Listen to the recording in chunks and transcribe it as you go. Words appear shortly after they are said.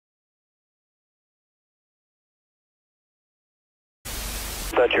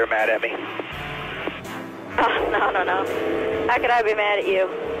that you're mad at me. Oh, no. How could I be mad at you?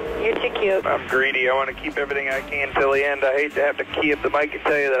 You're too cute. I'm greedy. I want to keep everything I can till the end. I hate to have to key up the mic and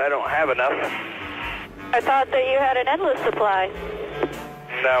tell you that I don't have enough. I thought that you had an endless supply.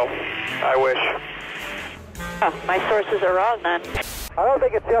 No, I wish. Oh, my sources are wrong then. I don't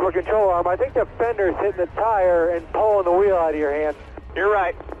think it's the upper control arm. I think the fender's hitting the tire and pulling the wheel out of your hand. You're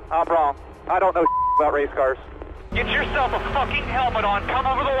right. I'm wrong. I don't know about race cars. Get yourself a fucking helmet on, come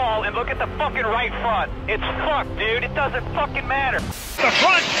over the wall, and look at the fucking right front. It's fucked, dude. It doesn't fucking matter. The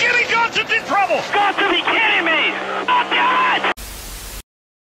front, Jimmy Johnson's in trouble! Got to be kidding me! Oh, God!